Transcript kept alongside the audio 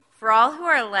For all who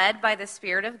are led by the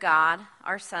Spirit of God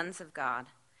are sons of God.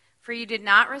 For you did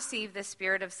not receive the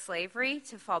spirit of slavery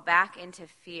to fall back into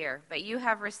fear, but you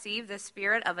have received the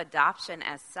spirit of adoption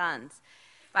as sons,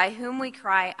 by whom we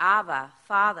cry, Abba,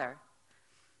 Father.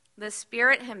 The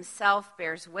Spirit himself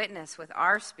bears witness with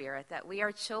our spirit that we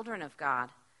are children of God.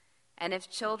 And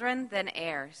if children, then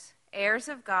heirs, heirs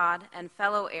of God and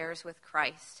fellow heirs with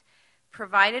Christ,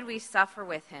 provided we suffer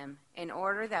with him, in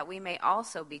order that we may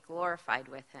also be glorified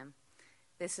with him.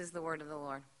 This is the word of the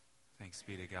Lord. Thanks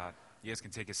be to God. You guys can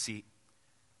take a seat.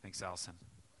 Thanks, Allison.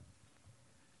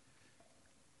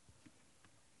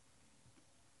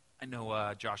 I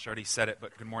know Josh already said it,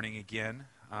 but good morning again.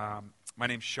 My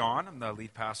name's Sean. I'm the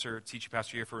lead pastor, teaching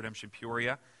pastor here for Redemption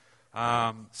Peoria.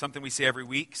 Something we say every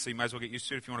week, so you might as well get used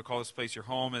to it if you want to call this place your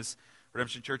home, is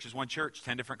Redemption Church is one church,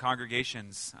 10 different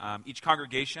congregations. Each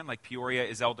congregation, like Peoria,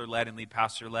 is elder-led and lead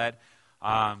pastor-led.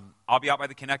 I'll be out by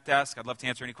the Connect desk. I'd love to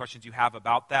answer any questions you have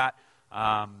about that.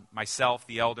 Myself,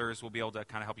 the elders, will be able to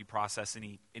kind of help you process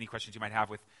any questions you might have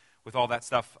with all that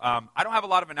stuff. I don't have a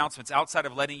lot of announcements outside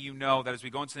of letting you know that as we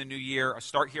go into the new year, a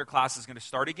Start Here class is going to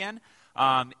start again.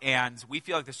 And we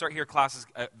feel like the Start Here class is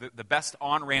the best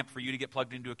on-ramp for you to get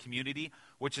plugged into a community,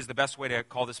 which is the best way to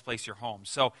call this place your home.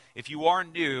 So if you are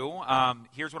new,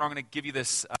 here's what I'm going to give you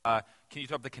this. Can you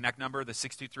type up the Connect number, the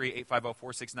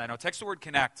 623-850-4690. Text the word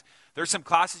Connect. There's some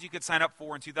classes you could sign up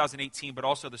for in 2018, but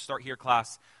also the Start Here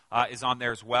class is on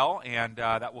there as well, and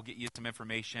that will get you some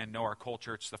information, know our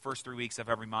culture. It's the first 3 weeks of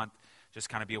every month. Just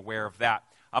kind of be aware of that.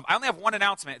 I only have one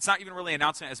announcement. It's not even really an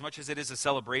announcement as much as it is a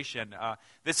celebration.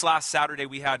 This last Saturday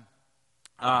we had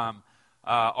our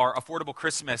Affordable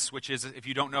Christmas, which is, if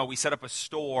you don't know, we set up a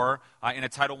store in a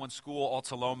Title I school,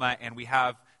 Altaloma, and we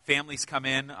have families come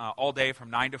in all day from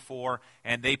 9 to 4,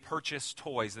 and they purchase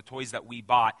toys, the toys that we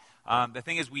bought. The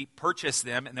thing is, we purchase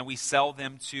them, and then we sell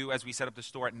them to, as we set up the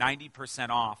store, at 90%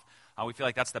 off. We feel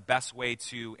like that's the best way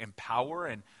to empower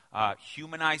and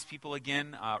humanize people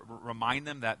again, remind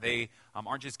them that they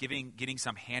aren't just getting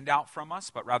some handout from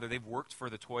us, but rather they've worked for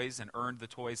the toys and earned the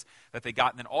toys that they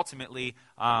got. And then ultimately,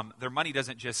 their money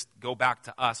doesn't just go back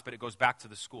to us, but it goes back to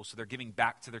the school. So they're giving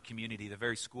back to their community, the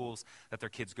very schools that their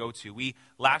kids go to. We,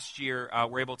 last year,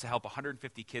 were able to help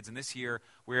 150 kids, and this year,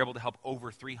 we were able to help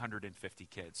over 350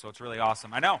 kids. So it's really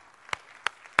awesome. I know.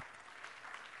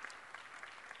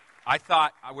 I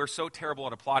thought, we're so terrible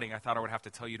at applauding, I thought I would have to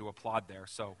tell you to applaud there,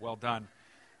 so well done.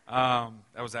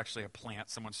 That was actually a plant.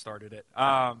 Someone started it.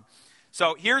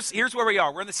 So here's where we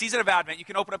are. We're in the season of Advent. You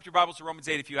can open up your Bibles to Romans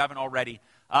 8 if you haven't already.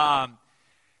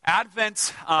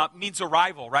 Advent means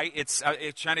arrival, right? It's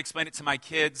trying to explain it to my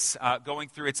kids going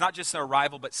through. It's not just an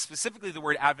arrival, but specifically the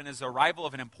word Advent is the arrival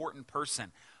of an important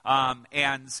person.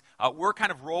 And we're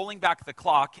kind of rolling back the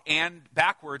clock and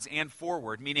backwards and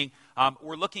forward, meaning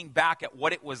we're looking back at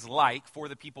what it was like for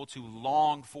the people to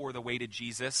long for the way to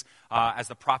Jesus as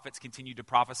the prophets continued to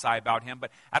prophesy about him.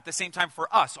 But at the same time, for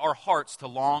us, our hearts to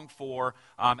long for,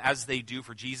 as they do,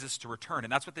 for Jesus to return.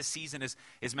 And that's what this season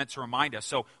is meant to remind us.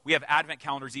 So we have Advent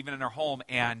calendars even in our home,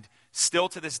 and still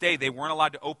to this day, they weren't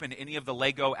allowed to open any of the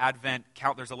Lego Advent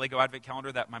calendar. There's a Lego Advent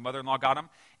calendar that my mother-in-law got them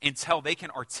until they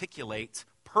can articulate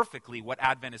perfectly what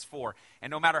Advent is for.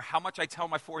 And no matter how much I tell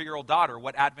my 4-year-old daughter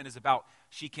what Advent is about,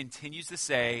 she continues to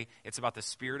say it's about the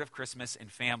spirit of Christmas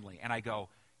and family. And I go,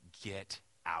 get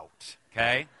out,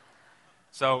 okay?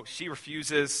 So she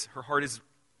refuses. Her heart is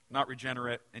not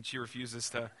regenerate, and she refuses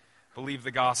to believe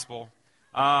the gospel.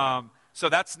 So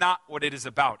that's not what it is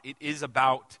about. It is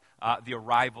about the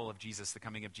arrival of Jesus, the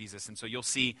coming of Jesus. And so you'll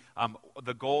see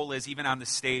the goal is, even on the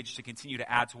stage, to continue to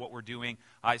add to what we're doing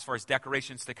as far as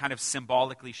decorations, to kind of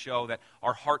symbolically show that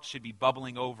our hearts should be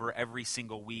bubbling over every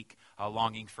single week,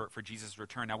 longing for Jesus'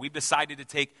 return. Now, we've decided to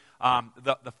take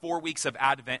the 4 weeks of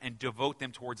Advent and devote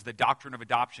them towards the doctrine of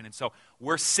adoption. And so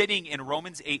we're sitting in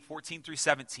Romans 8, 14 through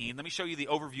 17. Let me show you the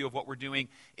overview of what we're doing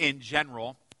in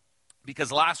general.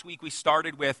 Because last week we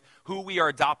started with who we are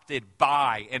adopted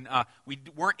by, and we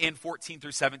weren't in 14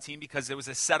 through 17 because it was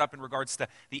a setup in regards to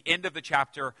the end of the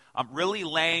chapter, really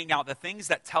laying out the things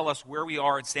that tell us where we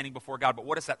are and standing before God. But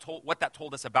what that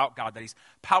told us about God, that he's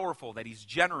powerful, that he's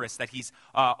generous, that he's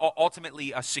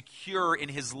ultimately secure in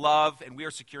his love, and we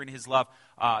are secure in his love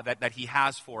that he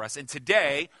has for us. And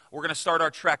today we're going to start our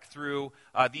trek through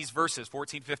these verses,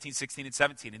 14, 15, 16, and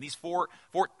 17. And these four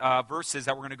verses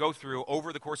that we're going to go through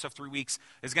over the course of 3 weeks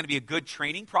is going to be a good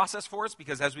training process for us,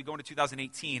 because as we go into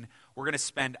 2018, we're going to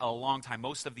spend a long time,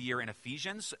 most of the year, in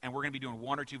Ephesians, and we're going to be doing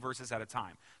 1 or 2 verses at a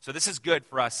time. So this is good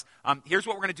for us. Here's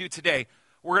what we're going to do today.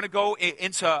 We're going to go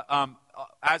into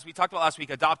as we talked about last week,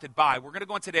 adopted by. We're going to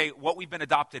go into today what we've been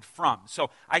adopted from. So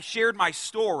I shared my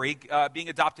story, being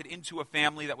adopted into a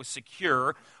family that was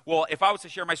secure. Well, if I was to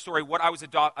share my story, what I was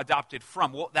adopted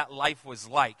from, what that life was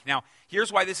like. Now,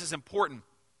 here's why this is important.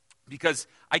 Because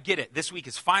I get it. This week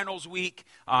is finals week.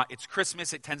 It's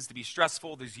Christmas. It tends to be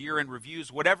stressful. There's year-end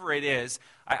reviews. Whatever it is,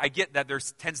 I get that there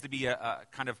tends to be a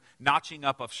kind of notching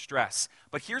up of stress.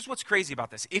 But here's what's crazy about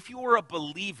this. If you're a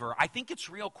believer, I think it's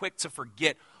real quick to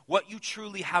forget what you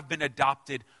truly have been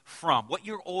adopted from, what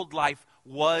your old life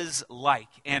was like.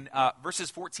 And verses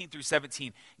 14 through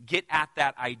 17 get at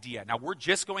that idea. Now, we're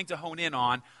just going to hone in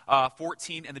on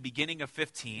 14 and the beginning of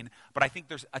 15, but I think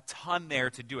there's a ton there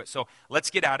to do it. So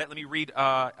let's get at it. Let me read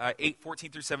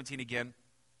 14 through 17 again,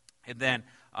 and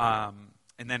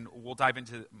then we'll dive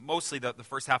into mostly the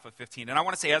first half of 15. And I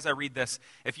want to say, as I read this,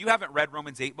 if you haven't read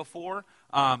Romans 8 before,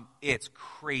 it's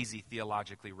crazy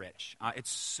theologically rich.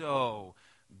 It's so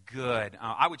good.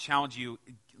 I would challenge you,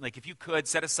 like if you could,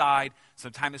 set aside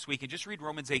some time this week and just read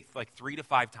Romans 8 like 3 to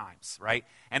 5 times, right?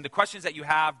 And the questions that you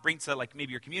have, bring to like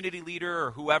maybe your community leader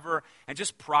or whoever, and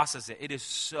just process it. It is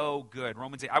so good.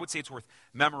 Romans 8, I would say it's worth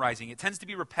memorizing. It tends to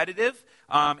be repetitive,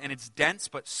 and it's dense,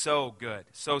 but so good.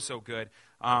 So good.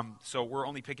 So we're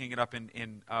only picking it up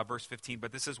in verse 15,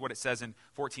 but this is what it says in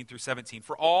 14 through 17.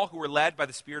 For all who are led by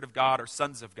the Spirit of God are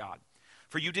sons of God.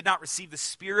 For you did not receive the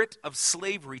spirit of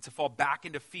slavery to fall back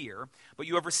into fear, but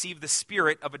you have received the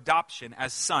spirit of adoption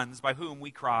as sons, by whom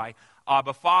we cry,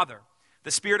 Abba, Father.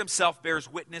 The Spirit himself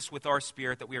bears witness with our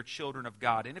spirit that we are children of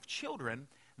God. And if children,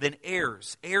 then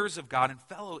heirs, heirs of God and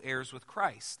fellow heirs with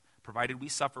Christ, provided we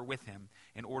suffer with him,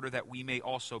 in order that we may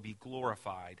also be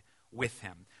glorified with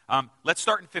him. Let's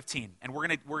start in 15, and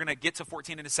we're gonna get to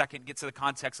 14 in a second, get to the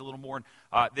context a little more in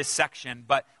this section,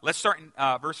 but let's start in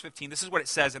verse 15. This is what it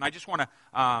says, and I just want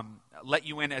to let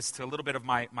you in as to a little bit of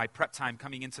my prep time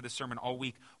coming into the sermon all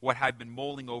week, what I've been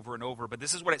mulling over and over, but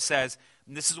this is what it says,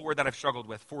 and this is a word that I've struggled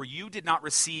with. For you did not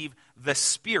receive the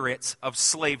spirit of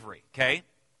slavery, okay?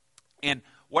 And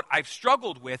what I've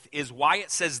struggled with is why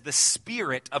it says the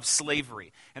spirit of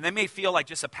slavery. And that may feel like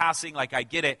just a passing, like I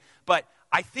get it, but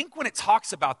I think when it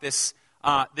talks about this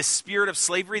spirit of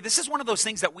slavery, this is one of those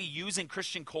things that we use in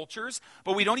Christian cultures,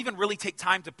 but we don't even really take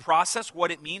time to process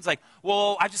what it means. Like,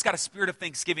 well, I've just got a spirit of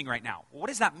thanksgiving right now. Well, what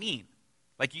does that mean?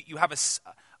 Like you have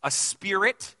a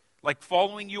spirit like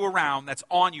following you around that's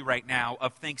on you right now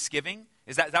of thanksgiving?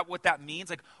 Is that what that means?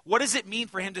 Like, what does it mean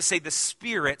for him to say the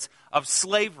spirit of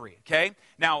slavery? Okay?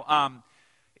 Now,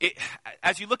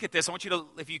 as you look at this, I want you to,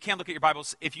 if you can look at your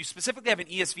Bibles, if you specifically have an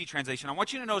ESV translation, I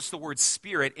want you to notice the word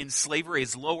spirit in slavery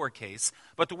is lowercase,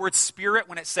 but the word spirit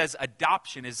when it says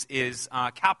adoption is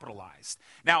capitalized.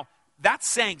 Now, that's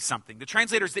saying something. The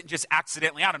translators didn't just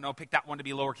accidentally, I don't know, pick that one to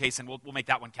be lowercase and we'll make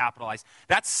that one capitalized.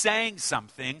 That's saying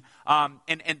something,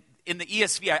 and in the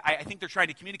ESV, I think they're trying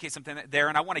to communicate something there,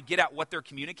 and I want to get at what they're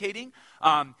communicating.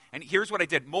 And here's what I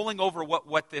did, mulling over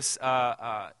what this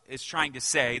is trying to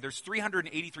say. There's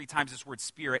 383 times this word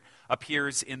spirit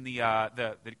appears in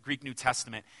the Greek New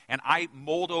Testament, and I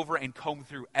mulled over and combed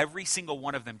through every single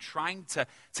one of them, trying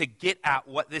to get at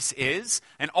what this is.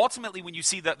 And ultimately, when you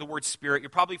see the word spirit, you're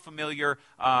probably familiar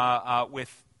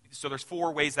with. So there's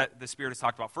 4 ways that the Spirit is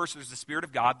talked about. First, there's the Spirit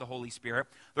of God, the Holy Spirit.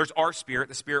 There's our spirit,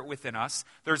 the Spirit within us.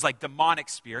 There's like demonic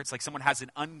spirits, like someone has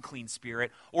an unclean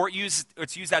spirit. Or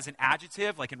it's used as an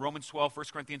adjective, like in Romans 12, 1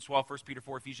 Corinthians 12, 1 Peter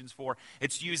 4, Ephesians 4.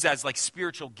 It's used as like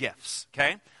spiritual gifts,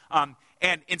 okay?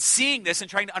 And in seeing this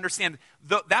and trying to understand,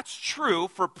 that's true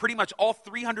for pretty much all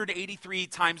 383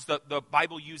 times the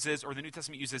Bible uses, or the New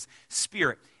Testament uses,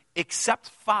 spirit, except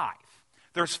 5.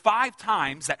 There's 5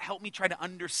 times that help me try to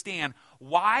understand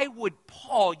why would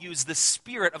Paul use the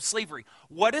spirit of slavery?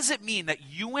 What does it mean that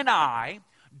you and I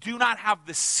do not have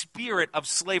the spirit of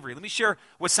slavery? Let me share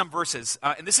with some verses.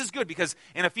 And this is good because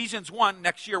in Ephesians 1,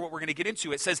 next year, what we're going to get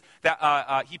into, it says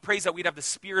that he prays that we'd have the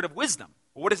spirit of wisdom.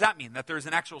 Well, what does that mean? That there's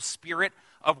an actual spirit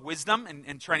of wisdom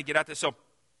and trying to get at this. So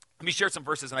let me share some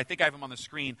verses, and I think I have them on the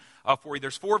screen for you.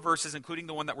 There's 4 verses, including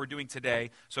the one that we're doing today.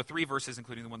 So 3 verses,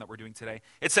 including the one that we're doing today.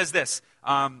 It says this.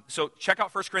 So check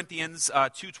out 1 Corinthians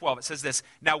 2:12. It says this.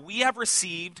 Now we have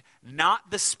received not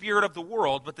the spirit of the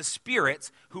world, but the Spirit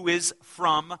who is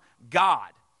from God.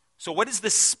 So what is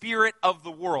the spirit of the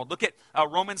world? Look at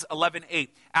Romans 11:8.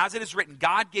 As it is written,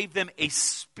 God gave them a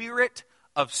spirit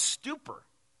of stupor.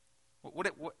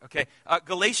 Okay,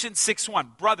 Galatians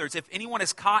 6:1. Brothers, if anyone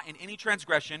is caught in any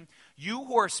transgression, you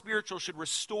who are spiritual should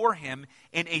restore him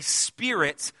in a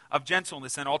spirit of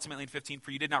gentleness. And ultimately in 15,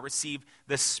 for you did not receive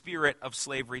the spirit of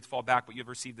slavery to fall back, but you have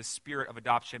received the spirit of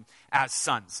adoption as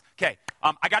sons. Okay,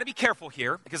 I got to be careful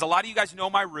here because a lot of you guys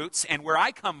know my roots and where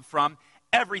I come from.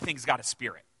 everything's got a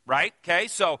spirit, right? Okay,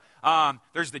 so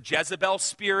there's the Jezebel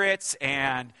spirits,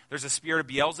 and there's a spirit of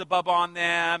Beelzebub on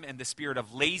them, and the spirit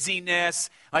of laziness.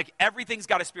 Like, everything's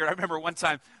got a spirit. I remember one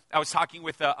time I was talking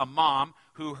with a mom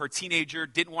who her teenager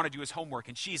didn't want to do his homework,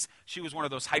 and she was one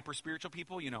of those hyper-spiritual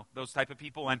people, those type of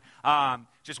people, and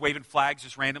just waving flags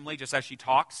just randomly, just as she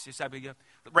talks, just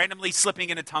randomly slipping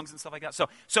into tongues and stuff like that.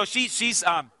 So she's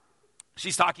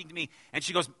talking to me, and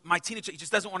she goes, my teenager, he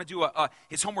just doesn't want to do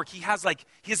his homework. He has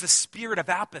a spirit of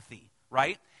apathy,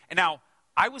 right? And now,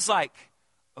 I was like,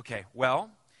 okay,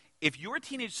 well, if your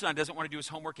teenage son doesn't want to do his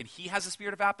homework and he has a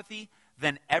spirit of apathy,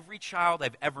 then every child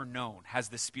I've ever known has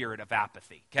the spirit of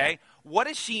apathy, okay? What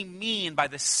does she mean by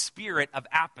the spirit of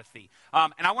apathy?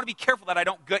 And I want to be careful that I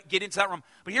don't get into that room.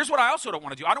 But here's what I also don't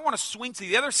want to do. I don't want to swing to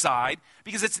the other side,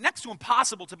 because it's next to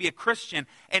impossible to be a Christian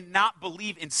and not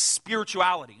believe in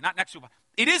spirituality.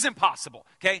 It is impossible,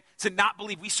 okay, to not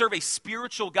believe we serve a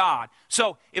spiritual God.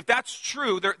 So if that's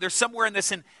true, there's somewhere in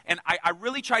this, and I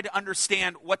really tried to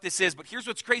understand what this is, but here's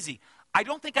what's crazy. I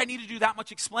don't think I need to do that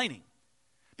much explaining.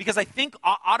 Because I think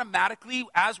automatically,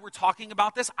 as we're talking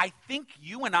about this, I think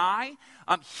you and I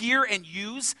hear and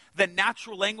use the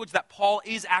natural language that Paul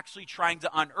is actually trying to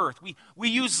unearth. We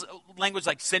use language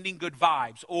like sending good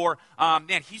vibes, or,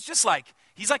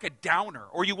 he's like a downer.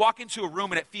 Or you walk into a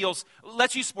room and it feels,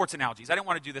 let's use sports analogies. I didn't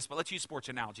want to do this, but let's use sports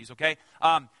analogies, okay?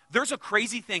 There's a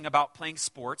crazy thing about playing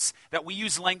sports, that we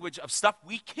use language of stuff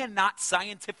we cannot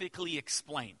scientifically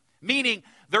explain. Meaning,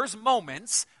 there's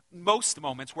most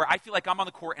moments where I feel like I'm on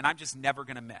the court and I'm just never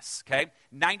going to miss, okay?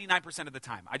 99% of the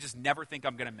time, I just never think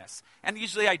I'm going to miss. And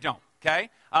usually I don't,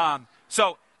 okay?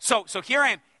 So here I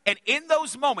am. And in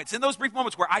those moments, in those brief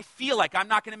moments where I feel like I'm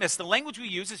not going to miss, the language we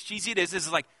use, as cheesy it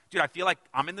is like, dude, I feel like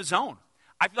I'm in the zone.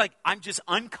 I feel like I'm just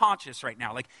unconscious right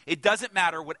now. Like, it doesn't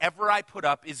matter. Whatever I put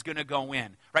up is going to go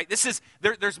in, right?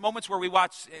 There's moments where we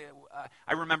watch,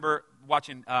 I remember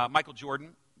watching Michael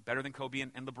Jordan, better than Kobe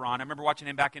and LeBron. I remember watching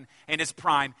him back in his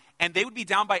prime, and they would be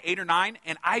down by 8 or 9,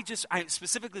 and I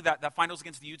specifically that finals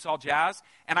against the Utah Jazz,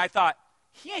 and I thought,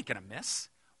 he ain't going to miss.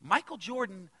 Michael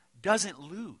Jordan doesn't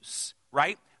lose,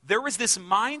 right? There was this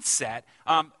mindset.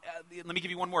 Let me give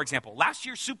you one more example. Last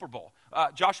year's Super Bowl,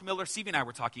 Josh Miller, Stevie, and I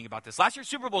were talking about this. Last year's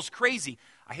Super Bowl is crazy.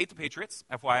 I hate the Patriots,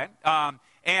 FYI.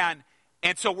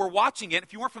 And so we're watching it.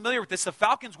 If you weren't familiar with this, the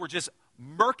Falcons were just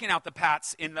murking out the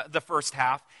Pats in the first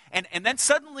half. And then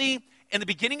suddenly, in the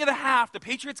beginning of the half, the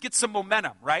Patriots get some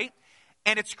momentum, right?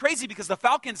 And it's crazy because the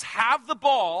Falcons have the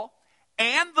ball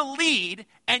and the lead,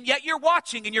 and yet you're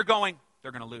watching and you're going,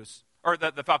 they're going to lose. Or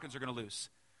the Falcons are going to lose.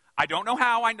 I don't know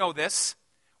how I know this.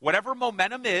 Whatever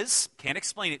momentum is, can't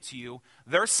explain it to you.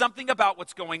 There's something about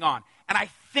what's going on. And I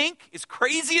think, as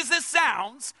crazy as this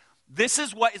sounds, this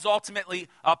is what is ultimately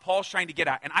Paul's trying to get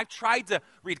at. And I've tried to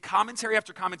read commentary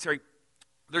after commentary.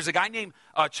 There's a guy named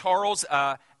Charles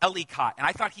Ellicott, and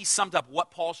I thought he summed up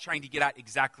what Paul's trying to get at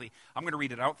exactly. I'm going to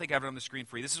read it. I don't think I have it on the screen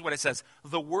for you. This is what it says.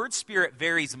 The word spirit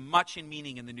varies much in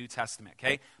meaning in the New Testament,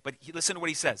 okay? But listen to what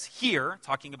he says. Here,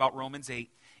 talking about Romans 8,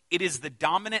 it is the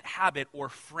dominant habit or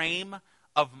frame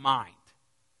of mind,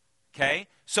 okay?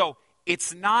 So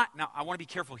it's not, now I want to be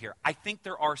careful here. I think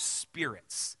there are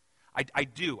spirits. I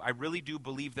really do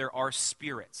believe there are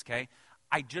spirits, okay?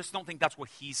 I just don't think that's what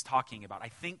he's talking about. I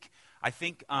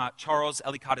think Charles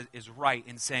Ellicott is right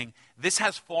in saying this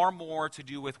has far more to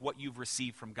do with what you've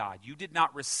received from God. You did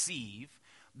not receive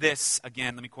this,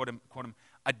 again, let me quote him,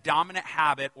 a dominant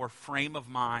habit or frame of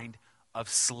mind of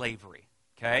slavery,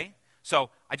 okay?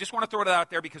 So I just want to throw it out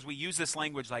there because we use this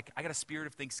language like, I got a spirit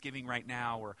of thanksgiving right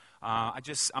now, or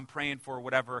I'm praying for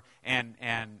whatever, and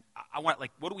I want,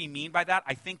 like, what do we mean by that?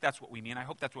 I think that's what we mean. I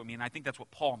hope that's what we mean. I think that's what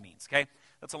Paul means, okay?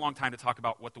 That's a long time to talk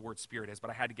about what the word spirit is,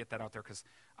 but I had to get that out there because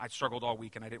I struggled all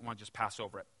week and I didn't want to just pass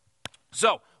over it.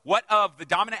 So, what of the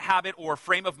dominant habit or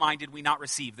frame of mind did we not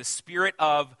receive? The spirit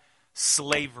of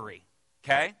slavery,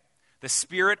 okay? The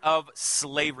spirit of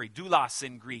slavery, doulos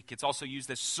in Greek. It's also used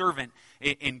as servant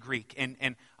in Greek.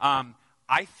 And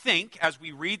I think as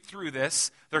we read through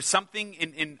this, there's something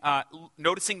in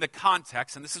noticing the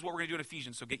context, and this is what we're going to do in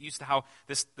Ephesians, so get used to how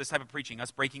this type of preaching,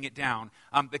 us breaking it down.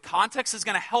 The context is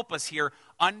going to help us here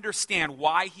understand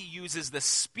why he uses the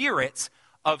spirit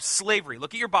of slavery.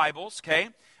 Look at your Bibles, okay?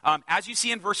 As you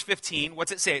see in verse 15,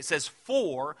 what's it say? It says,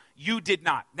 for you did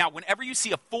not. Now, whenever you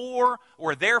see a for,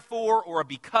 or a therefore, or a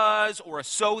because, or a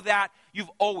so that,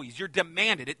 you're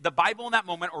demanded. The Bible in that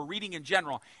moment, or reading in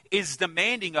general, is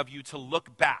demanding of you to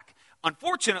look back.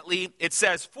 Unfortunately, it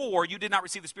says, for you did not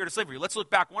receive the spirit of slavery. Let's look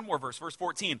back one more verse, verse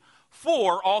 14.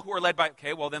 For all who are led by,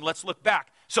 okay, well then let's look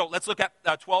back. So let's look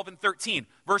at 12 and 13.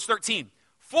 Verse 13.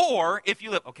 For if you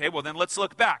live, okay, well then let's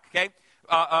look back, okay?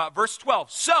 verse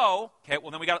 12. So, okay,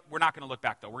 well then we're not going to look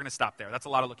back though. We're going to stop there. That's a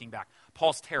lot of looking back.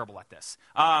 Paul's terrible at this.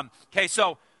 Okay,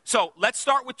 so let's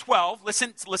start with 12.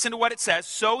 Listen to what it says.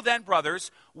 So then,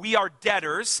 brothers, we are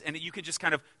debtors, and you could just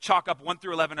kind of chalk up 1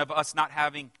 through 11 of us not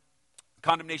having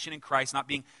condemnation in Christ, not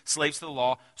being slaves to the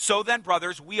law. So then,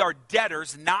 brothers, we are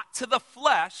debtors, not to the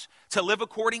flesh, to live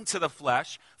according to the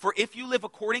flesh. For if you live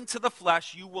according to the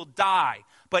flesh, you will die.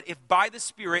 But if by the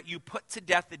Spirit you put to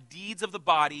death the deeds of the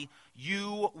body,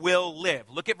 you will live.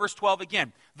 Look at verse 12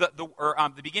 again,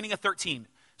 the beginning of 13.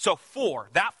 So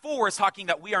 4 is talking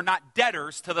that we are not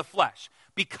debtors to the flesh.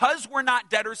 Because we're not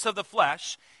debtors to the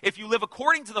flesh, if you live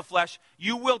according to the flesh,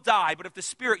 you will die. But if the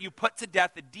Spirit you put to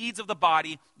death the deeds of the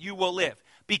body, you will live.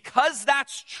 Because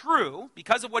that's true,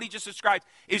 because of what he just described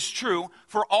is true,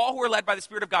 for all who are led by the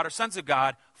Spirit of God are sons of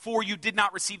God, for you did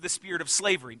not receive the spirit of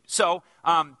slavery. So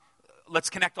let's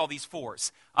connect all these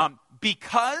 4s.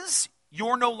 Because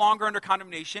you're no longer under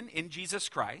condemnation in Jesus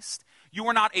Christ, you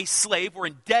are not a slave or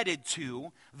indebted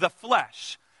to the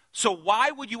flesh. So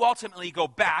why would you ultimately go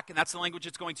back, and that's the language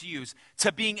it's going to use,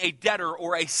 to being a debtor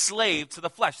or a slave to the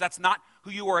flesh? That's not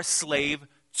who you are a slave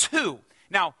to.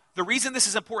 Now, the reason this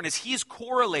is important is he is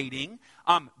correlating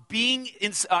being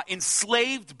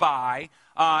enslaved by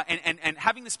and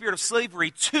having the spirit of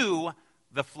slavery to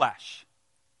the flesh.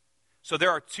 So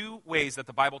there are 2 ways that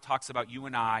the Bible talks about you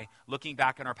and I, looking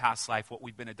back in our past life, what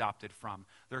we've been adopted from.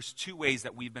 There's 2 ways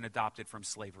that we've been adopted from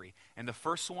slavery. And the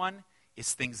first one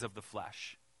is things of the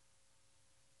flesh.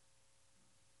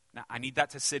 Now, I need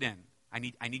that to sit in. I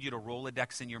need you to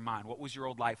Rolodex in your mind. What was your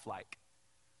old life like?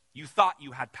 You thought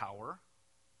you had power.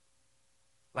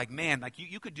 Like, man, like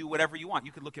you could do whatever you want.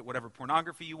 You could look at whatever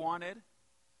pornography you wanted.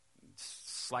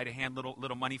 Sleight of hand,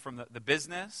 little money from the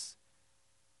business.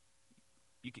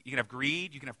 You can have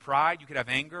greed. You can have pride. You could have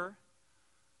anger.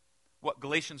 What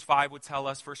Galatians 5 would tell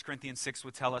us, 1 Corinthians 6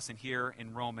 would tell us, and here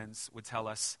in Romans would tell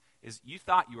us is you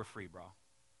thought you were free, bro.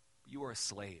 You were a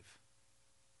slave.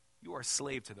 You are a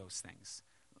slave to those things.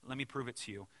 Let me prove it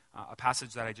to you. A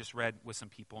passage that I just read with some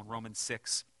people in Romans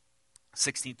 6,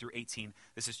 16 through 18.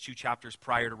 This is 2 chapters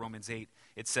prior to Romans 8.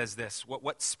 It says this.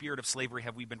 What spirit of slavery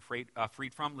have we been freed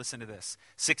from? Listen to this.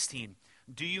 16.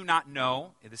 Do you not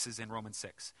know, this is in Romans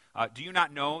 6, do you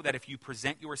not know that if you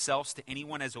present yourselves to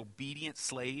anyone as obedient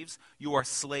slaves, you are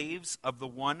slaves of the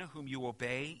one whom you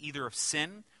obey, either of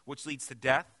sin, which leads to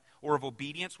death, or of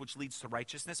obedience, which leads to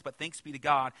righteousness? But thanks be to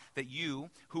God that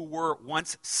you, who were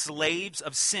once slaves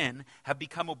of sin, have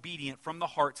become obedient from the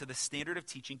heart to the standard of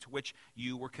teaching to which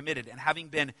you were committed. And having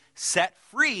been set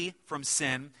free from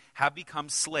sin, have become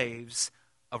slaves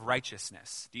of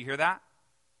righteousness. Do you hear that?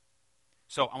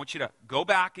 So I want you to go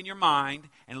back in your mind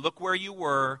and look where you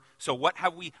were. So what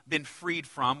have we been freed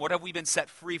from? What have we been set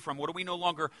free from? What are we no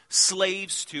longer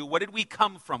slaves to? What did we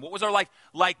come from? What was our life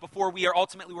like before we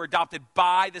were adopted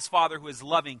by this Father who is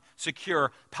loving,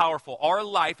 secure, powerful? Our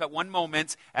life at one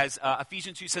moment, as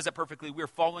Ephesians 2 says it perfectly, we were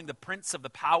following the prince of the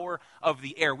power of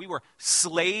the air. We were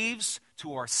slaves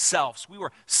to ourselves. We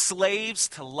were slaves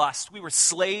to lust. We were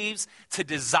slaves to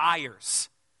desires.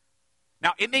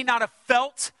 Now, it may not have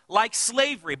felt like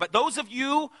slavery, but those of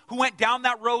you who went down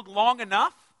that road long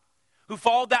enough, who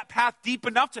followed that path deep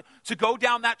enough to go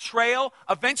down that trail,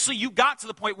 eventually you got to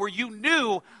the point where you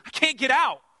knew, I can't get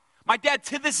out. My dad,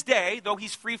 to this day, though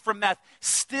he's free from meth,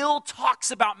 still talks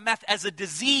about meth as a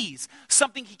disease,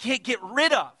 something he can't get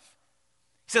rid of.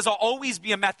 He says, I'll always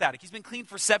be a meth addict. He's been clean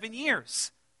for 7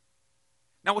 years.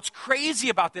 Now, what's crazy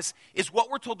about this is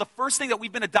what we're told, the first thing that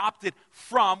we've been adopted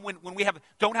from when we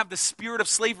don't have the spirit of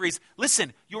slavery is,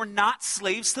 listen, you're not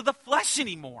slaves to the flesh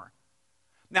anymore.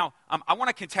 Now, I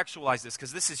want to contextualize this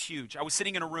because this is huge. I was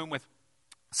sitting in a room with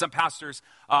some pastors,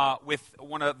 with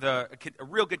a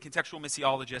real good contextual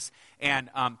missiologist, and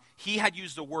he had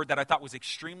used a word that I thought was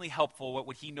extremely helpful,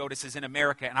 what he notices in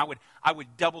America, and I would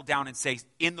double down and say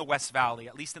in the West Valley,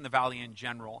 at least in the Valley in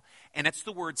general, and it's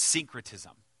the word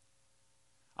syncretism.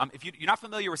 If you're not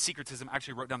familiar with syncretism, I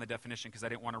actually wrote down the definition because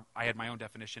I had my own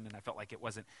definition and I felt like it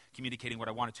wasn't communicating what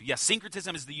I wanted to. Yes,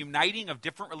 syncretism is the uniting of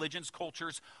different religions,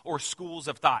 cultures, or schools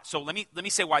of thought. So let me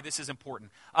say why this is important.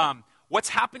 What's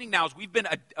happening now is we've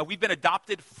been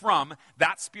adopted from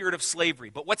that spirit of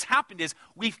slavery. But what's happened is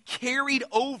we've carried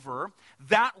over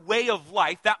that way of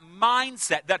life, that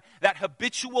mindset, that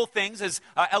habitual things, as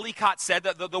Ellicott said,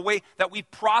 the way that we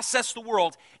process the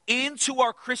world into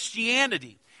our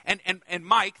Christianity. And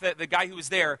Mike, the guy who was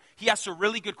there, he asked a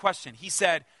really good question. He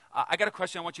said, I got a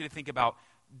question I want you to think about.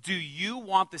 Do you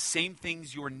want the same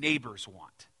things your neighbors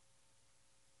want?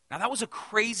 Now, that was a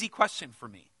crazy question for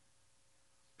me.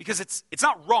 Because it's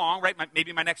not wrong, right?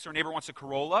 Maybe my next door neighbor wants a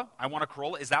Corolla. I want a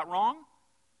Corolla. Is that wrong?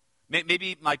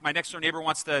 Maybe like my next door neighbor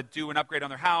wants to do an upgrade on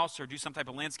their house or do some type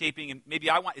of landscaping, and maybe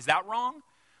is that wrong?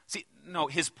 See, no,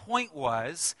 his point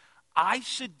was, I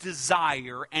should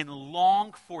desire and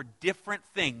long for different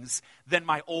things than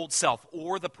my old self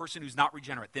or the person who's not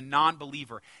regenerate, the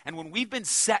non-believer. And when we've been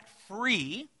set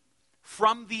free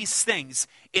from these things,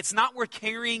 it's not we're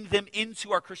carrying them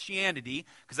into our Christianity,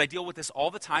 because I deal with this all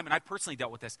the time, and I've personally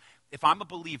dealt with this. If I'm a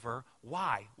believer,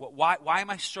 why? Why am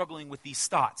I struggling with these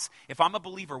thoughts? If I'm a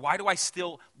believer, why do I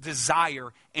still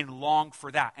desire and long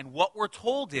for that? And what we're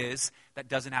told is that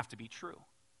doesn't have to be true.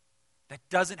 That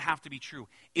doesn't have to be true.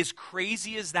 As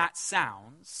crazy as that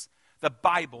sounds, the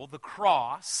Bible, the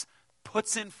cross,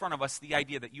 puts in front of us the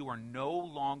idea that you are no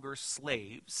longer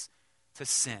slaves to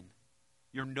sin.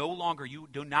 You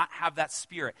do not have that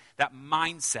spirit, that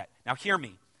mindset. Now hear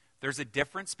me. There's a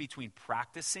difference between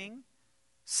practicing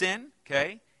sin,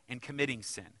 okay, and committing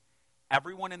sin.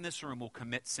 Everyone in this room will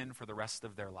commit sin for the rest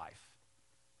of their life.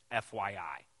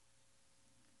 FYI.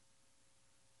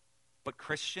 But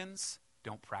Christians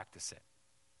don't practice it.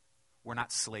 We're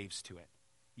not slaves to it.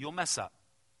 You'll mess up.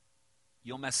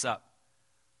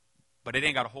 But it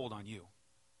ain't got a hold on you.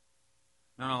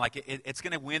 No, like it's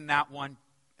going to win that one.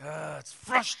 It's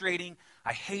frustrating.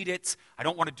 I hate it. I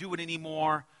don't want to do it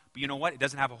anymore. But you know what? It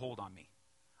doesn't have a hold on me.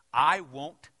 I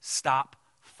won't stop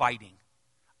fighting.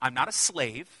 I'm not a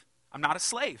slave.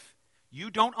 You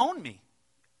don't own me.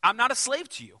 I'm not a slave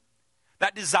to you.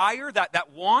 That desire,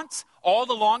 that want, all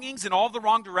the longings in all the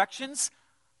wrong directions,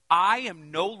 I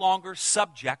am no longer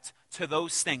subject to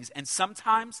those things. And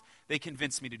sometimes they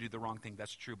convince me to do the wrong thing.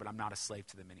 That's true, but I'm not a slave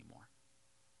to them anymore.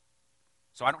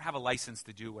 So I don't have a license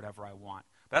to do whatever I want.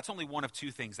 But that's only one of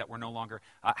two things that we're no longer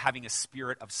having a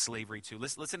spirit of slavery to.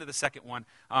 Listen to the second one.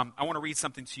 I want to read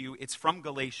something to you. It's from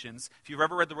Galatians. If you've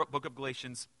ever read the book of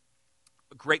Galatians,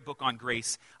 a great book on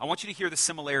grace, I want you to hear the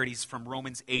similarities from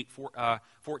Romans 8,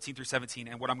 14 through 17,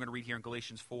 and what I'm going to read here in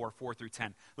Galatians 4 through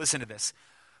 10. Listen to this.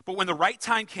 But when the right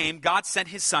time came, God sent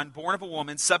his son, born of a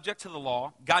woman, subject to the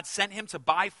law. God sent him to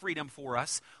buy freedom for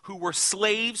us who were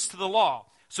slaves to the law,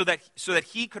 so that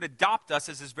he could adopt us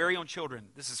as his very own children.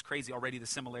 This is crazy already, the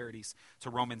similarities to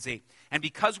Romans 8. And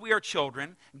because we are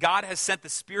children, God has sent the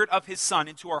Spirit of his Son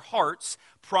into our hearts,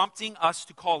 prompting us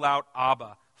to call out,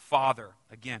 Abba, Father.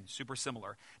 Again, super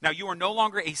similar. Now, you are no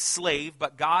longer a slave,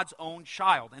 but God's own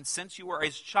child. And since you are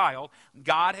his child,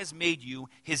 God has made you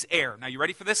his heir. Now, you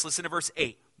ready for this? Listen to verse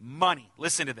 8. Money.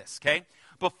 Listen to this, okay?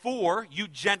 Before you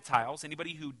Gentiles,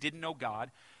 anybody who didn't know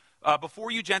God, before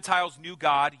you Gentiles knew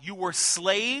God, you were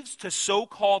slaves to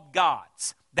so-called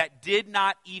gods that did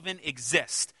not even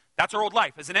exist. That's our old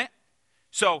life, isn't it?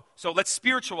 So let's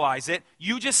spiritualize it.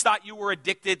 You just thought you were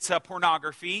addicted to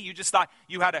pornography. You just thought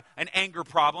you had an anger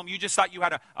problem. You just thought you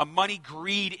had a money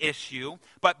greed issue.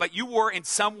 But you were in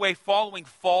some way following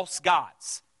false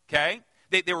gods, okay?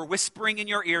 They were whispering in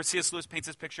your ear. C.S. Lewis paints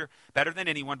this picture better than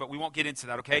anyone, but we won't get into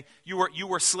that, okay? You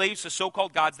were slaves to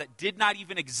so-called gods that did not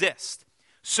even exist.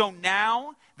 So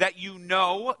now that you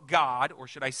know God, or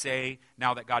should I say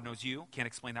now that God knows you, can't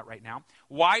explain that right now,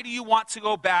 why do you want to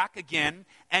go back again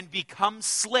and become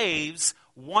slaves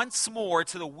once more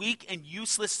to the weak and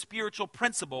useless spiritual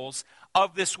principles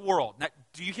of this world? Now,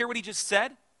 do you hear what he just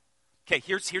said? Okay,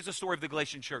 here's the story of the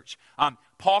Galatian church.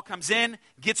 Paul comes in,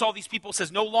 gets all these people,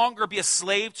 says, no longer be a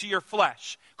slave to your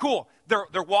flesh. Cool,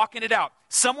 they're walking it out.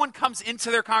 Someone comes into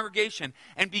their congregation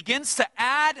and begins to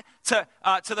add to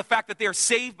the fact that they are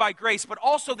saved by grace, but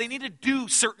also they need to do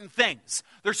certain things.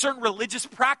 There's certain religious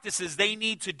practices they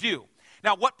need to do.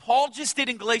 Now, what Paul just did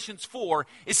in Galatians 4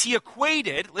 is he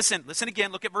equated, listen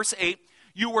again, look at verse 8.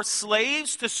 You were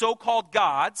slaves to so-called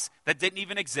gods that didn't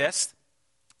even exist.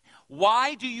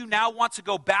 Why do you now want to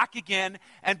go back again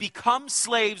and become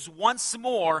slaves once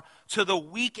more to the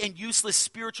weak and useless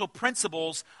spiritual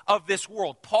principles of this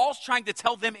world? Paul's trying to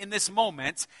tell them in this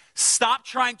moment, stop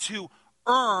trying to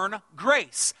earn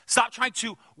grace. Stop trying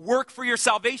to work for your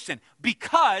salvation,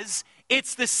 because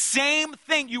it's the same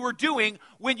thing you were doing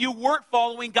when you weren't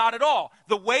following God at all.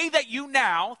 The way that you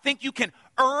now think you can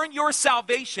earn your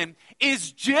salvation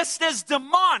is just as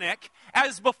demonic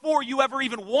as before you ever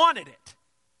even wanted it.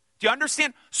 Do you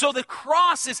understand? So the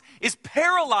cross is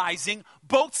paralyzing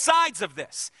both sides of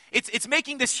this. It's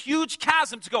making this huge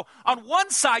chasm to go. On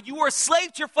one side, you were a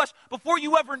slave to your flesh before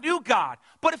you ever knew God.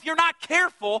 But if you're not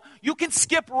careful, you can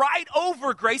skip right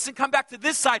over grace and come back to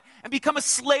this side and become a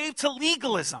slave to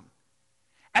legalism.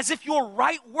 As if your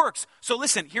right works. So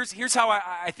listen, here's how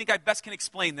I think I best can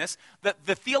explain this.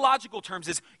 The theological terms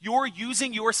is you're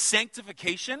using your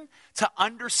sanctification to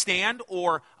understand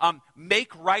or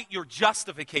make right your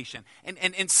justification. And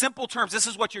in simple terms, this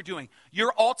is what you're doing.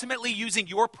 You're ultimately using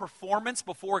your performance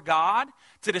before God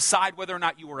to decide whether or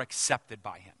not you are accepted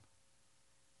by him.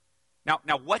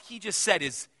 Now what he just said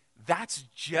is, that's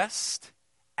just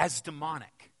as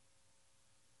demonic.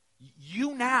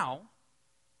 You now,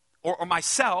 or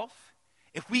myself,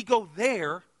 if we go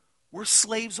there, we're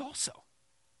slaves also.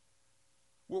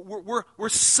 We're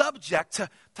subject to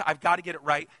I've got to get it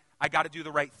right. I got to do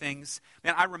the right things.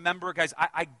 Man, I remember, guys,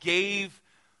 I gave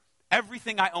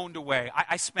everything I owned away.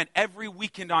 I spent every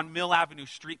weekend on Mill Avenue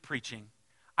street preaching.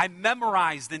 I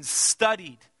memorized and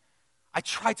studied. I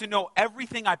tried to know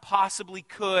everything I possibly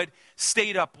could,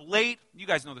 stayed up late. You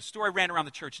guys know the story. Ran around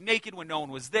the church naked when no one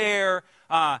was there.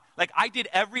 I did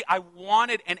I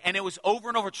wanted, and it was over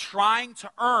and over trying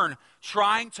to earn.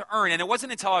 And it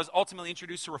wasn't until I was ultimately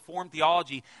introduced to Reformed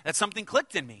theology that something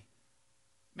clicked in me.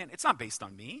 Man, it's not based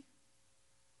on me.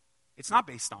 It's not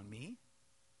based on me.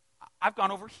 I've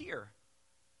gone over here.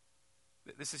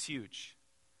 This is huge.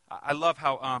 I love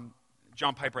how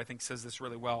John Piper, I think, says this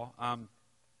really well.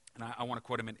 And I want to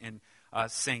quote him in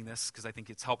saying this because I think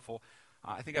it's helpful.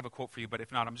 I think I have a quote for you, but if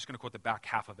not, I'm just going to quote the back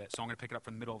half of it. So I'm going to pick it up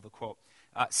from the middle of the quote.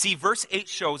 See, verse 8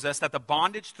 shows us that the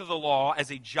bondage to the law as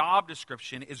a job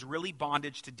description is really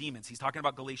bondage to demons. He's talking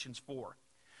about Galatians 4.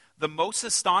 The most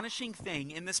astonishing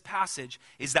thing in this passage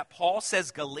is that Paul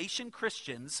says Galatian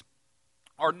Christians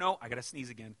are I got to sneeze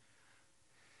again.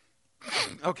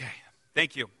 Okay,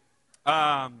 thank you.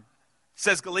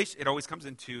 Says Galatians, it always comes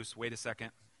in twos. So wait a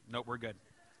second. Nope, we're good.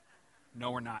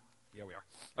 No, we're not. Yeah, we are.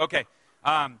 Okay.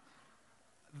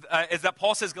 Is that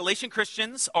Paul says Galatian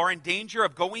Christians are in danger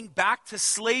of going back to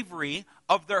slavery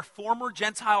of their former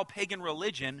Gentile pagan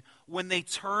religion when they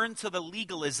turn to the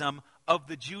legalism of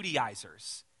the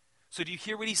Judaizers. So do you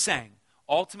hear what he's saying?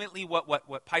 Ultimately,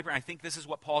 what Piper, and I think this is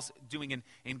what Paul's doing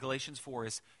in Galatians 4,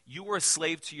 is you were a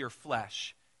slave to your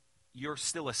flesh. You're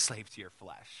still a slave to your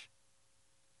flesh.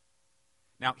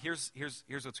 Now, here's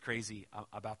what's crazy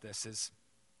about this is,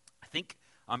 I think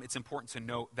it's important to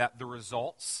note that the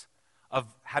results of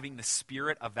having the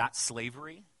spirit of that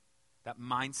slavery, that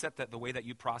mindset, that the way that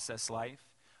you process life,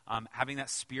 having that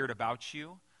spirit about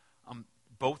you,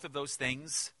 both of those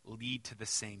things lead to the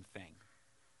same thing,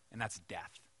 and that's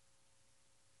death.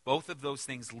 Both of those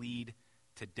things lead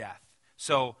to death.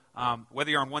 So whether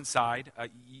you're on one side,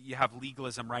 you have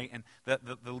legalism, right? And the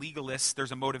legalists,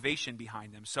 there's a motivation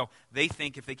behind them. So they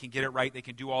think if they can get it right, they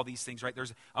can do all these things, right?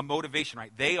 There's a motivation,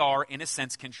 right? They are, in a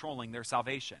sense, controlling their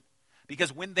salvation.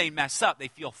 Because when they mess up, they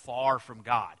feel far from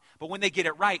God. But when they get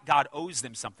it right, God owes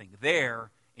them something.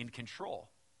 They're in control.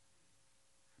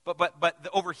 But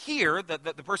over here,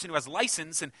 the person who has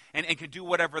license and can do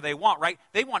whatever they want, right?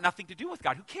 They want nothing to do with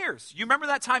God. Who cares? You remember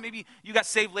that time maybe you got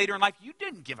saved later in life? You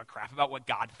didn't give a crap about what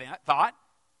God thought.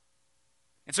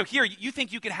 And so here, you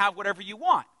think you can have whatever you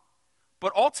want.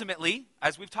 But ultimately,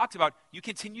 as we've talked about, you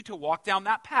continue to walk down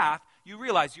that path. You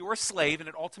realize you're a slave, and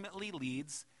it ultimately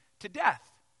leads to death.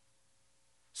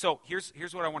 So here's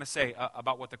what I want to say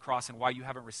about what the cross and why you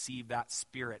haven't received that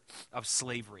spirit of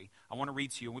slavery. I want to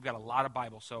read to you, and we've got a lot of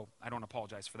Bible, so I don't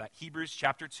apologize for that. Hebrews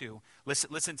chapter 2.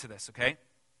 Listen to this, okay?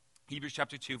 Hebrews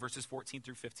chapter 2, verses 14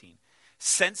 through 15.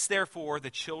 Since, therefore, the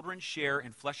children share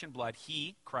in flesh and blood,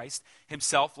 he, Christ,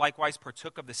 himself likewise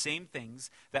partook of the same things,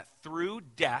 that through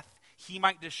death he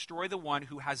might destroy the one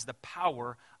who has the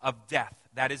power of death.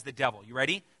 That is the devil. You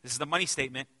ready? This is the money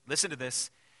statement. Listen to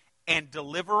this. And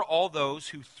deliver all those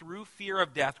who through fear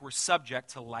of death were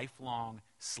subject to lifelong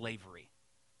slavery.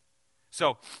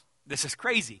 So, this is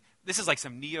crazy. This is like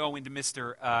some Neo into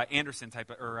Mr. Anderson type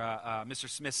of, or Mr.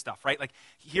 Smith stuff, right? Like,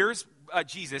 here's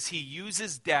Jesus. He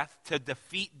uses death to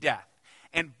defeat death.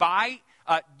 And by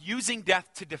using death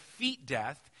to defeat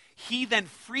death, he then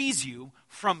frees you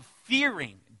from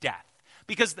fearing death.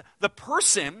 Because the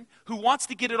person who wants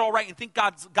to get it all right and think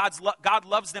God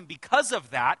loves them because of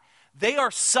that, they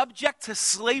are subject to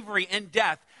slavery and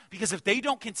death, because if they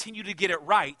don't continue to get it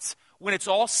right, when it's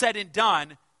all said and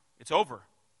done, it's over.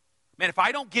 Man, if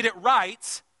I don't get it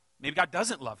right, maybe God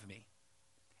doesn't love me.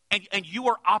 And you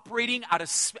are operating out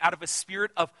of a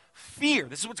spirit of fear.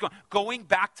 This is what's going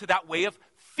back to that way of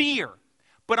fear.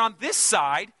 But on this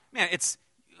side, man, it's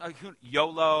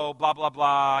YOLO, blah, blah,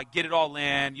 blah, get it all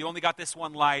in. You only got this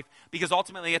one life, because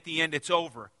ultimately at the end it's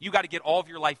over. You got to get all of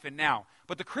your life in now.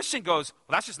 But the Christian goes,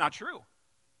 well, that's just not true.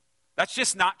 That's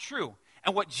just not true.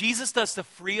 And what Jesus does to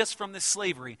free us from this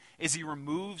slavery is he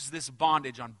removes this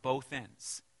bondage on both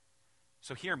ends.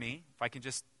 So hear me, if I can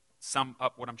just sum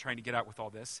up what I'm trying to get at with all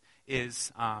this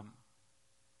is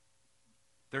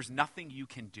there's nothing you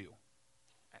can do.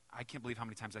 I can't believe how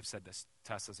many times I've said this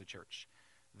to us as a church.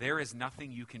 There is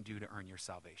nothing you can do to earn your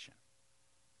salvation.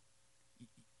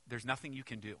 There's nothing you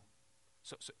can do.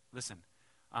 So listen,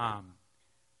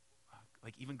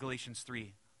 like even Galatians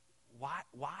 3,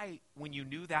 why, when you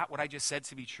knew that, what I just said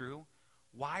to be true,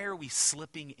 why are we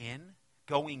slipping in,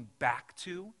 going back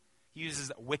to? He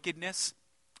uses wickedness,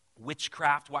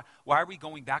 witchcraft. Why are we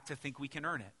going back to think we can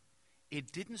earn it?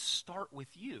 It didn't start with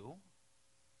you.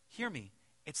 Hear me.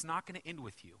 It's not going to end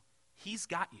with you. He's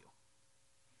got you.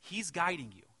 He's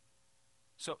guiding you.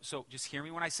 So just hear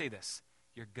me when I say this.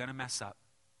 You're going to mess up.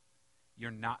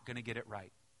 You're not going to get it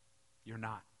right. You're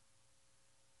not.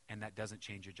 And that doesn't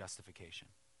change your justification.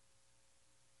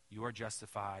 You are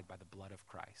justified by the blood of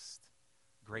Christ.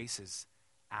 Grace is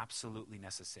absolutely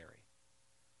necessary.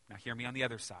 Now hear me on the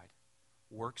other side.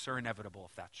 Works are inevitable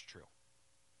if that's true.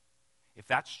 If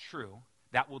that's true,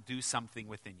 that will do something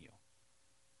within you.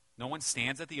 No one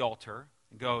stands at the altar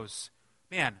and goes,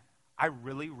 man, I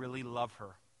really, really love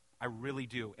her. I really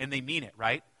do. And they mean it,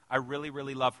 right? I really,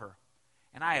 really love her.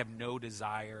 And I have no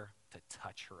desire to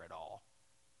touch her at all.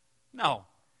 No.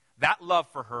 That love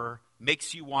for her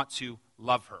makes you want to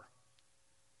love her.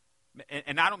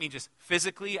 And I don't mean just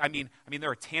physically. I mean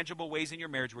there are tangible ways in your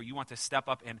marriage where you want to step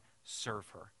up and serve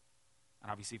her.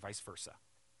 And obviously vice versa.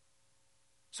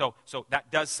 So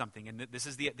that does something. And this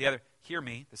is the other, hear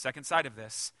me, the second side of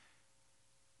this.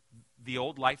 The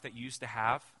old life that you used to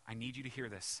have, I need you to hear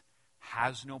this,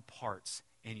 has no parts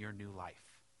in your new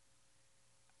life.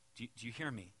 Do you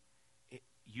hear me?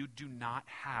 You do not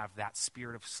have that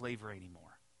spirit of slavery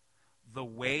anymore. The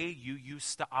way you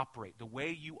used to operate, the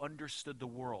way you understood the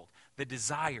world, the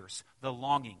desires, the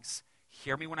longings,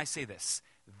 hear me when I say this,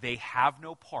 they have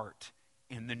no part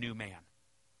in the new man.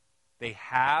 They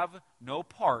have no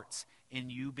part in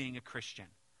you being a Christian.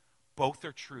 Both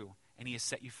are true, and he has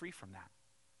set you free from that.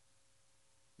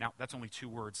 Now, that's only 2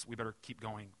 words. We better keep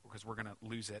going because we're going to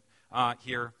lose it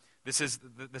here. This is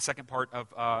the second part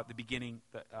of the beginning,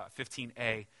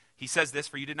 15a. He says this,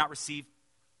 for you did not receive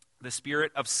the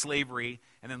spirit of slavery,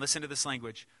 and then listen to this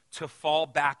language, to fall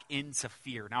back into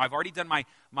fear. Now, I've already done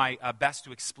my best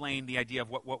to explain the idea of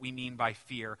what we mean by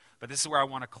fear, but this is where I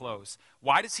want to close.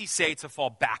 Why does he say to fall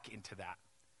back into that?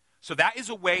 So that is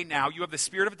a way now, you have the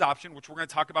spirit of adoption, which we're going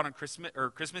to talk about on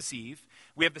Christmas Eve.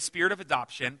 We have the spirit of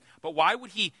adoption, but why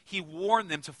would he warn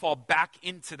them to fall back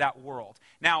into that world?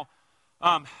 Now,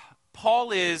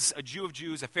 Paul is a Jew of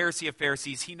Jews, a Pharisee of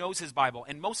Pharisees. He knows his Bible.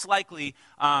 And most likely,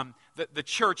 the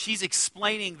church, he's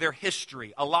explaining their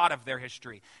history, a lot of their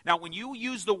history. Now, when you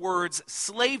use the words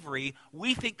slavery,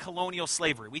 we think colonial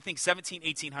slavery. We think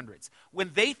 1800s.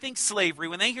 When they think slavery,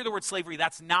 when they hear the word slavery,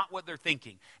 that's not what they're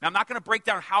thinking. Now, I'm not going to break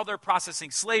down how they're processing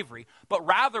slavery, but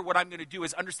rather what I'm going to do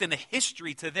is understand the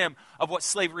history to them of what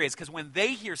slavery is. Because when they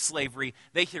hear slavery,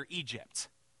 they hear Egypt.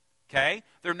 Okay?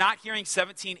 They're not hearing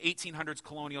 1800s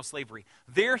colonial slavery.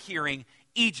 They're hearing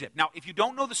Egypt. Now, if you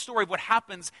don't know the story of what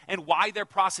happens and why they're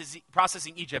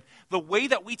processing Egypt, the way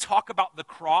that we talk about the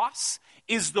cross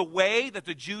is the way that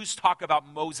the Jews talk about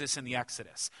Moses in the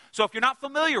Exodus. So if you're not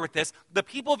familiar with this, the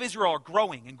people of Israel are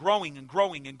growing and growing and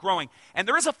growing and growing. And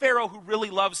there is a Pharaoh who really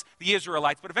loves the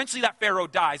Israelites, but eventually that Pharaoh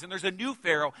dies. And there's a new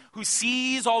Pharaoh who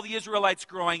sees all the Israelites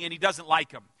growing and he doesn't like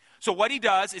them. So what he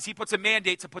does is he puts a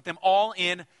mandate to put them all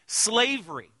in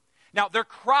slavery. Now, their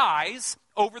cries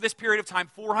over this period of time,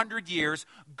 400 years,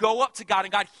 go up to God,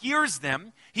 and God hears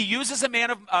them. He uses a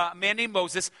man named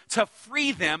Moses to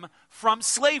free them from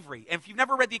slavery. And if you've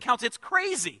never read the accounts, it's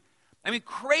crazy. I mean,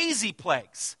 crazy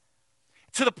plagues.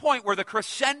 To the point where the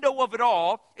crescendo of it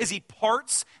all is he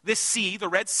parts this sea, the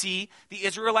Red Sea. The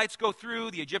Israelites go through,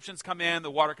 the Egyptians come in,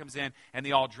 the water comes in, and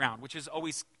they all drown, which is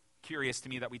always curious to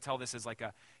me that we tell this as like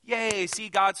a, yay, see,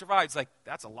 God survives. Like,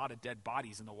 that's a lot of dead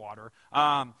bodies in the water.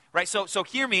 Right, so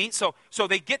hear me. So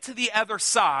they get to the other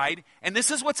side, and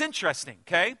this is what's interesting,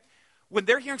 okay? When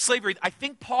they're hearing slavery, I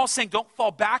think Paul's saying don't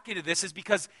fall back into this is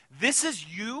because this is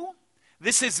you,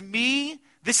 this is me,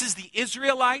 this is the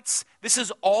Israelites, this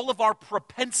is all of our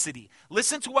propensity.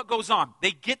 Listen to what goes on.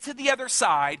 They get to the other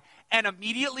side, and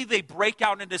immediately they break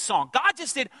out into song. God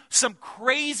just did some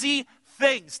crazy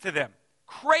things to them.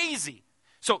 Crazy.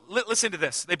 So listen to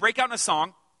this. They break out in a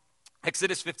song,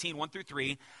 Exodus 15,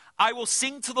 1-3. I will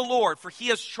sing to the Lord, for he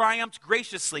has triumphed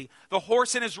graciously. The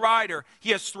horse and his rider he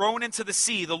has thrown into the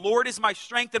sea. The Lord is my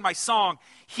strength and my song.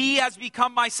 He has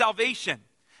become my salvation.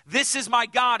 This is my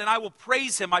God, and I will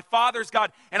praise him, my father's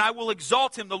God, and I will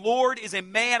exalt him. The Lord is a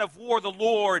man of war. The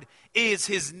Lord is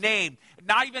his name.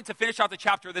 Not even to finish out the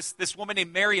chapter, this woman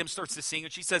named Miriam starts to sing,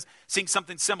 and she sings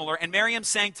something similar. And Miriam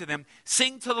sang to them,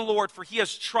 sing to the Lord, for he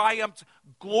has triumphed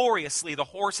gloriously. The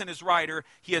horse and his rider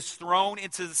he has thrown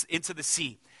into the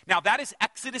sea. Now, that is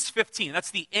Exodus 15. That's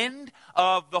the end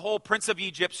of the whole Prince of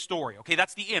Egypt story. Okay,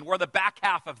 that's the end. We're the back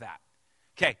half of that.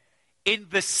 Okay, in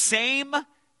the same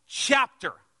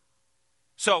chapter.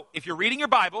 So, if you're reading your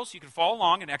Bibles, you can follow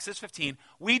along in Exodus 15.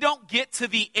 We don't get to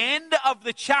the end of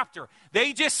the chapter.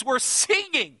 They just were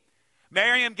singing.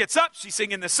 Miriam gets up, she's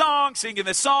singing this song,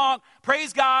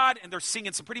 praise God, and they're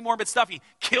singing some pretty morbid stuff. He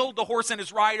killed the horse and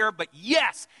his rider, but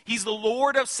yes, he's the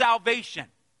Lord of salvation.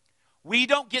 We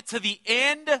don't get to the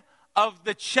end of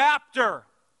the chapter.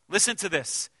 Listen to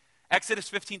this. Exodus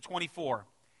 15:24.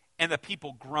 And the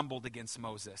people grumbled against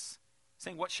Moses,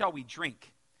 saying, what shall we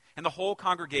drink? And the whole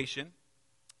congregation,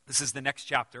 this is the next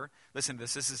chapter. Listen to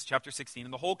this. This is chapter 16.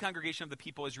 And the whole congregation of the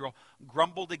people of Israel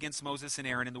grumbled against Moses and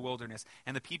Aaron in the wilderness.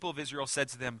 And the people of Israel said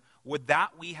to them, would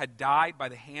that we had died by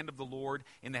the hand of the Lord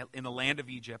in the land of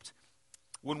Egypt,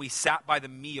 when we sat by the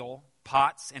meal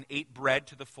pots and ate bread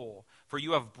to the full. For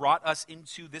you have brought us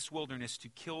into this wilderness to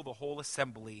kill the whole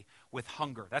assembly with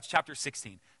hunger. That's chapter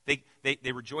 16. They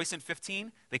rejoice in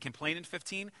 15. They complain in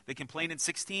 15. They complain in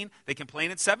 16. They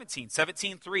complain in 17.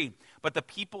 17:3. But the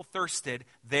people thirsted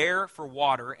there for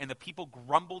water, and the people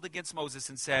grumbled against Moses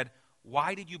and said,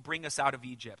 why did you bring us out of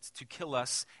Egypt to kill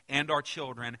us and our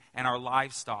children and our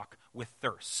livestock with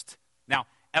thirst? Now,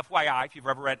 FYI, if you've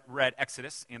ever read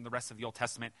Exodus and the rest of the Old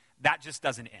Testament, that just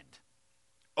doesn't end.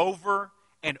 Over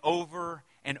and over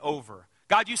and over.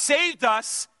 God, you saved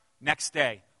us. Next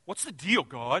day. What's the deal,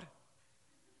 God?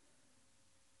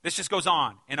 This just goes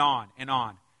on and on and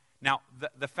on. Now,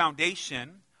 the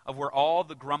foundation of where all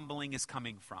the grumbling is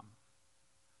coming from,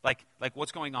 like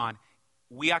what's going on,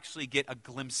 we actually get a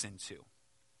glimpse into.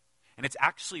 And it's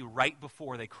actually right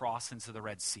before they cross into the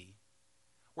Red Sea.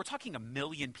 We're talking 1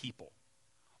 million people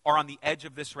are on the edge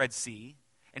of this Red Sea,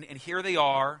 and here they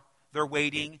are, they're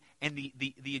waiting, and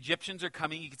the Egyptians are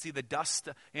coming. You can see the dust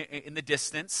in the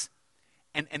distance,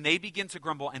 and they begin to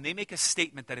grumble, and they make a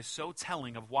statement that is so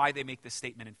telling of why they make this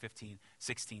statement in 15,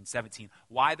 16, 17,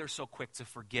 why they're so quick to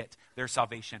forget their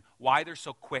salvation, why they're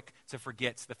so quick to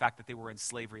forget the fact that they were in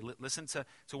slavery. Listen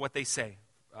to what they say,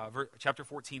 chapter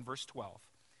 14, verse 12.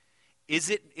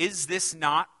 Is this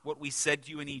not what we said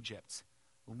to you in Egypt?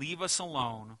 Leave us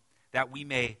alone, that we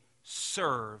may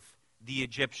serve the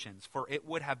Egyptians. For it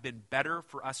would have been better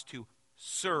for us to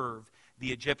serve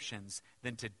the Egyptians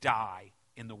than to die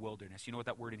in the wilderness. You know what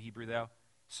that word in Hebrew, though?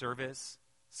 Serve is?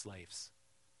 Slaves.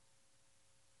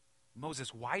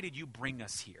 Moses, why did you bring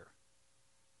us here?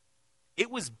 It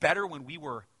was better when we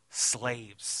were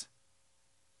slaves.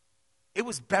 It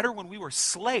was better when we were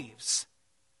slaves.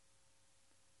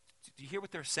 Do you hear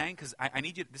what they're saying? Because I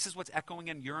need you, this is what's echoing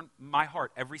in my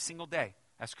heart every single day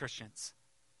as Christians.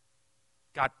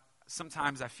 God,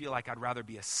 sometimes I feel like I'd rather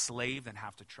be a slave than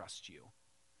have to trust you.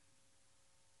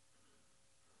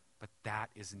 But that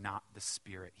is not the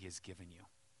spirit he has given you.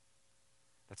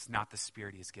 That's not the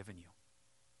spirit he has given you.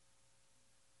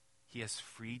 He has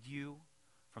freed you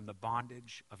from the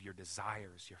bondage of your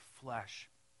desires, your flesh,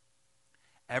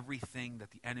 everything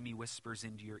that the enemy whispers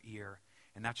into your ear.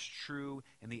 And that's true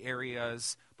in the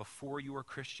areas before you were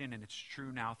Christian, and it's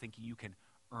true now thinking you can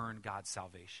earn God's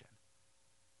salvation.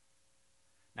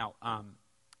 Now,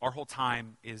 our whole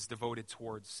time is devoted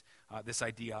towards this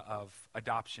idea of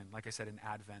adoption, like I said, in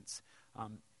Advent.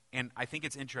 And I think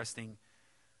it's interesting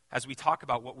as we talk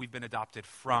about what we've been adopted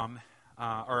from,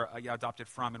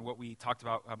 and what we talked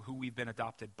about who we've been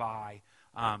adopted by.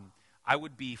 I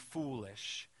would be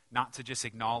foolish not to just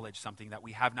acknowledge something that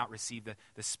we have not received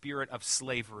the spirit of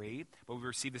slavery, but we've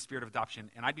received the spirit of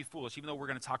adoption. And I'd be foolish, even though we're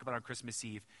going to talk about it on Christmas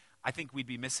Eve, I think we'd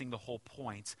be missing the whole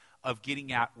point of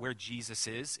getting at where Jesus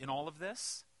is in all of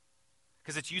this.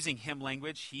 Because it's using him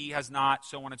language. He has not,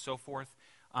 so on and so forth.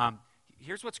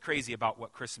 Here's what's crazy about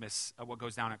what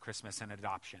goes down at Christmas and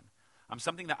adoption.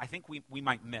 Something that I think we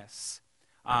might miss.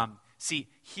 See,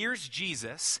 here's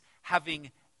Jesus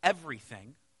having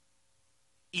everything,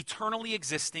 eternally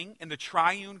existing in the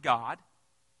triune God.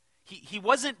 He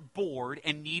wasn't bored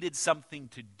and needed something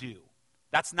to do.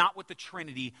 That's not what the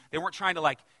Trinity, they weren't trying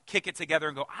to kick it together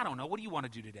and go, I don't know, what do you want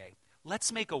to do today?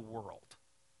 Let's make a world.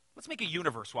 Let's make a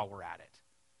universe while we're at it.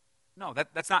 No,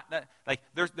 that's not,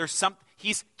 there's some,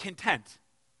 he's content.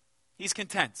 He's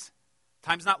content.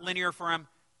 Time's not linear for him.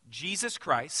 Jesus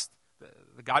Christ,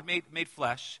 the God made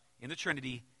flesh in the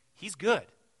Trinity, he's good.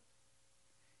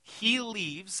 He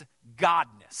leaves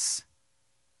godness.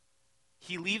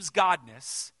 he leaves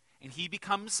godness, and he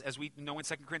becomes, as we know in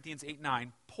 2 Corinthians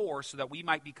 8:9, poor so that we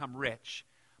might become rich.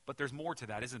 But there's more to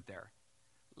that, isn't there?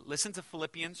 Listen to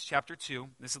Philippians chapter 2.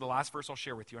 This is the last verse I'll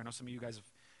share with you. I know some of you guys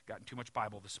have gotten too much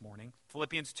Bible this morning.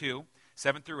 Philippians 2,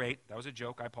 7 through 8. That was a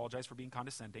joke. I apologize for being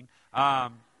condescending.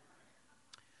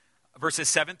 Verses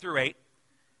 7 through 8.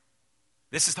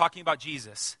 This is talking about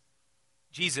Jesus.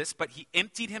 But he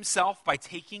emptied himself by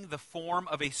taking the form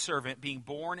of a servant, being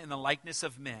born in the likeness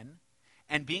of men,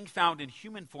 and being found in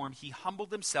human form, he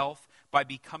humbled himself by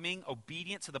becoming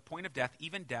obedient to the point of death,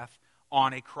 even death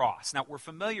on a cross. Now, we're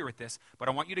familiar with this, but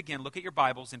I want you to again look at your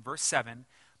Bibles in verse 7.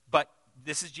 But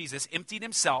this is Jesus, emptied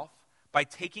himself by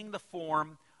taking the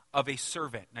form of a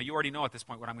servant. Now, you already know at this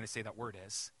point what I'm going to say that word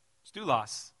is. It's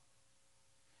doulos.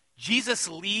 Jesus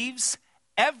leaves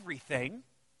everything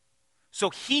so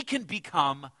he can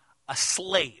become a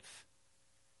slave.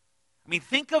 I mean,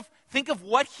 think of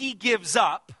what he gives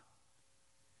up.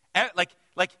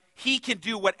 Like he can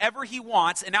do whatever he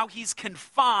wants, and now he's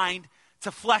confined to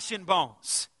flesh and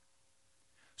bones.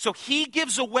 So he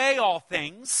gives away all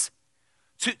things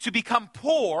to become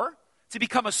poor, to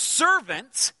become a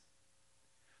servant,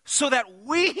 so that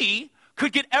we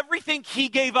could get everything he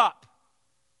gave up.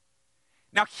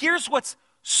 Now here's what's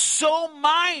so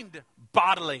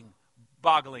mind-boggling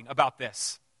about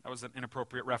this. That was an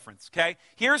inappropriate reference, okay?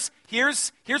 Here's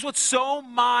what's so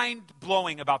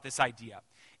mind-blowing about this idea.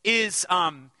 Is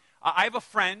I have a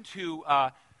friend who,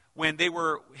 when they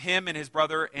were, him and his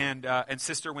brother and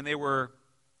sister, when they were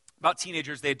about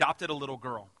teenagers, they adopted a little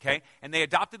girl, okay? And they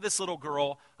adopted this little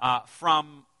girl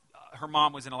from, her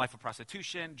mom was in a life of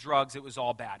prostitution, drugs, it was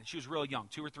all bad. And she was real young,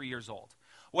 2 or 3 years old.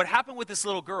 What happened with this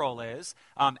little girl is,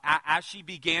 as she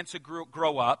began to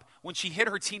grow up, when she hit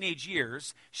her teenage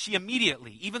years, she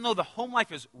immediately, even though the home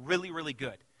life is really, really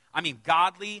good, I mean,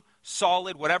 godly,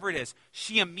 solid, whatever it is,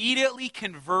 she immediately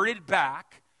converted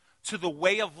back to the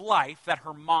way of life that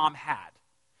her mom had.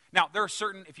 Now, there are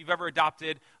certain, if you've ever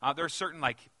adopted, there are certain,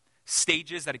 like,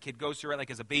 stages that a kid goes through, right?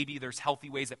 Like as a baby, there's healthy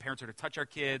ways that parents are to touch our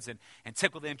kids and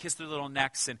tickle them, kiss their little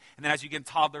necks. And then as you get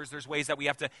toddlers, there's ways that we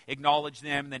have to acknowledge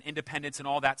them, and then independence and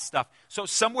all that stuff. So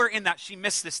somewhere in that, she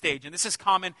missed this stage. And this is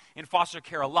common in foster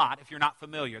care a lot, if you're not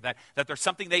familiar, that there's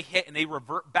something they hit and they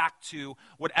revert back to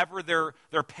whatever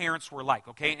their parents were like,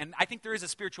 okay? And I think there is a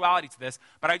spirituality to this,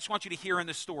 but I just want you to hear in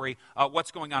the story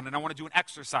what's going on. And I want to do an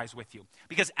exercise with you.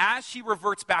 Because as she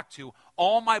reverts back to,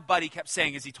 all my buddy kept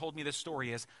saying as he told me this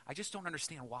story is, I just don't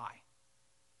understand why.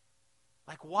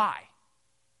 Like, why?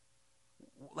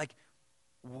 Like,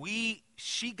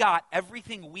 she got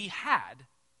everything we had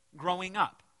growing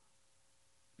up.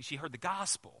 She heard the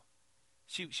gospel.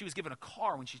 She was given a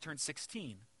car when she turned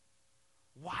 16.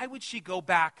 Why would she go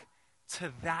back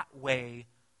to that way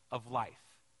of life?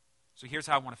 So here's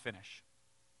how I want to finish.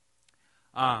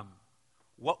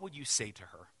 What would you say to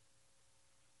her?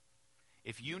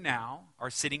 If you now are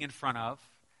sitting in front of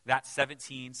that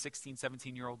 16,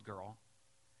 17-year-old girl,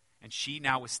 and she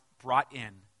now was brought in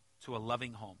to a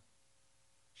loving home.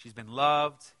 She's been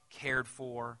loved, cared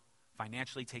for,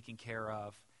 financially taken care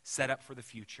of, set up for the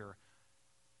future.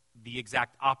 The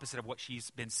exact opposite of what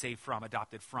she's been saved from,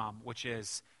 adopted from, which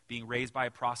is being raised by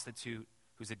a prostitute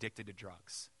who's addicted to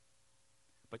drugs.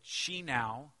 But she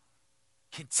now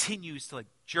continues to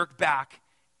jerk back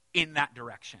in that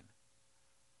direction.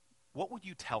 What would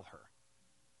you tell her?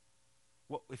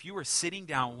 If you were sitting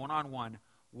down one-on-one,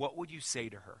 what would you say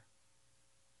to her?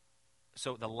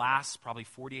 So the last probably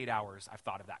 48 hours, I've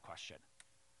thought of that question.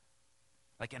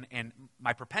 And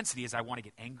my propensity is I want to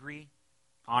get angry.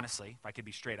 Honestly, if I could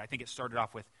be straight, I think it started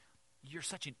off with, you're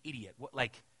such an idiot.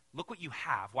 Look what you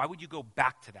have. Why would you go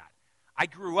back to that? I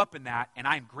grew up in that, and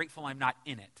I'm grateful I'm not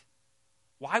in it.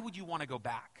 Why would you want to go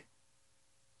back?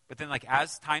 But then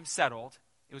as time settled,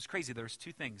 it was crazy. There was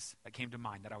 2 things that came to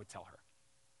mind that I would tell her.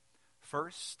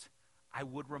 First, I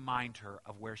would remind her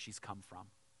of where she's come from.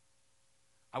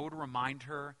 I would remind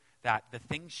her that the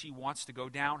things she wants to go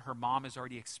down, her mom has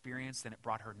already experienced, and it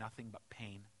brought her nothing but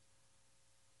pain.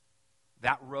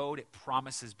 That road, it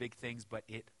promises big things, but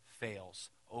it fails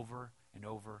over and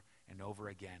over and over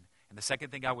again. And the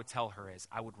second thing I would tell her is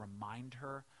I would remind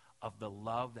her of the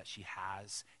love that she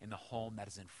has in the home that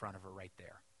is in front of her right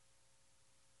there.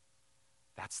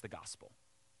 That's the gospel.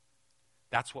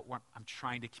 That's what I'm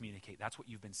trying to communicate. That's what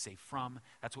you've been saved from.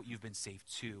 That's what you've been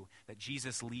saved to. That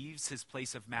Jesus leaves his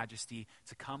place of majesty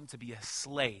to come to be a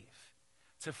slave,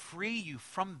 to free you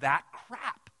from that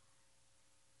crap.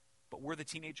 But we're the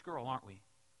teenage girl, aren't we?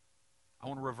 I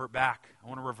want to revert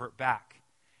back.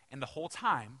 And the whole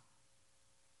time,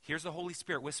 here's the Holy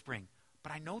Spirit whispering,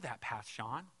 but I know that path,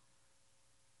 Sean.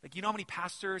 Like, you know how many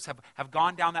pastors have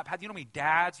gone down that path? You know how many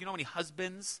dads, you know how many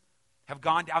husbands have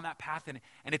gone down that path, and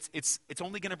it's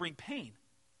only going to bring pain.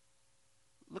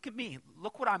 Look at me.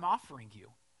 Look what I'm offering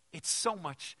you. It's so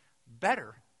much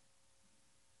better.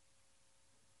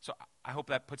 So I hope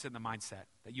that puts it in the mindset,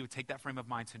 that you would take that frame of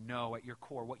mind to know at your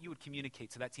core, what you would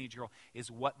communicate to that teenage girl is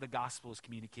what the gospel is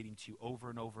communicating to you over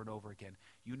and over and over again.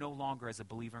 You no longer, as a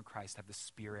believer in Christ, have the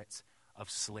spirit of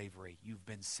slavery. You've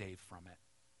been saved from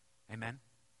it. Amen?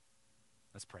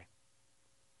 Let's pray.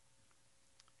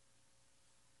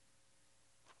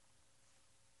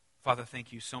 Father,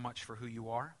 thank you so much for who you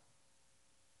are.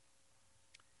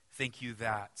 Thank you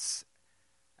that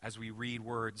as we read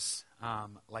words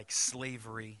like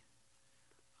slavery,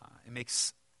 it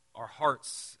makes our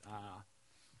hearts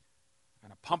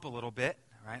kind of pump a little bit,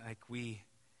 right? Like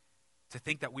to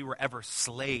think that we were ever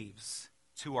slaves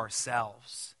to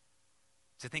ourselves,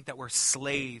 to think that we're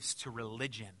slaves to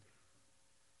religion,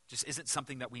 just isn't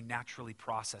something that we naturally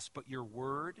process. But your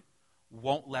word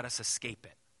won't let us escape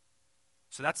it.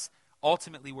 So that's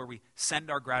ultimately where we send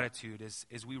our gratitude,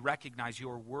 is we recognize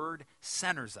your word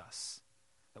centers us.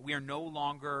 That we are no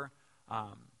longer,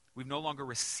 we've no longer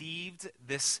received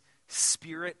this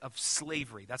spirit of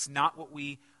slavery. That's not what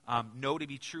we know to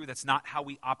be true. That's not how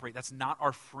we operate. That's not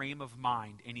our frame of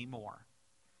mind anymore.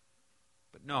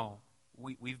 But no,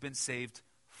 we've been saved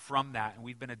from that, and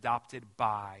we've been adopted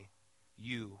by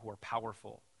you who are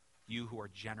powerful, you who are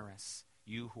generous,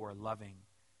 you who are loving,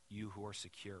 you who are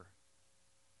secure.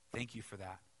 Thank you for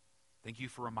that. Thank you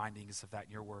for reminding us of that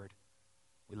in your word.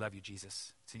 We love you,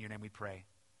 Jesus. It's in your name we pray.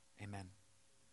 Amen.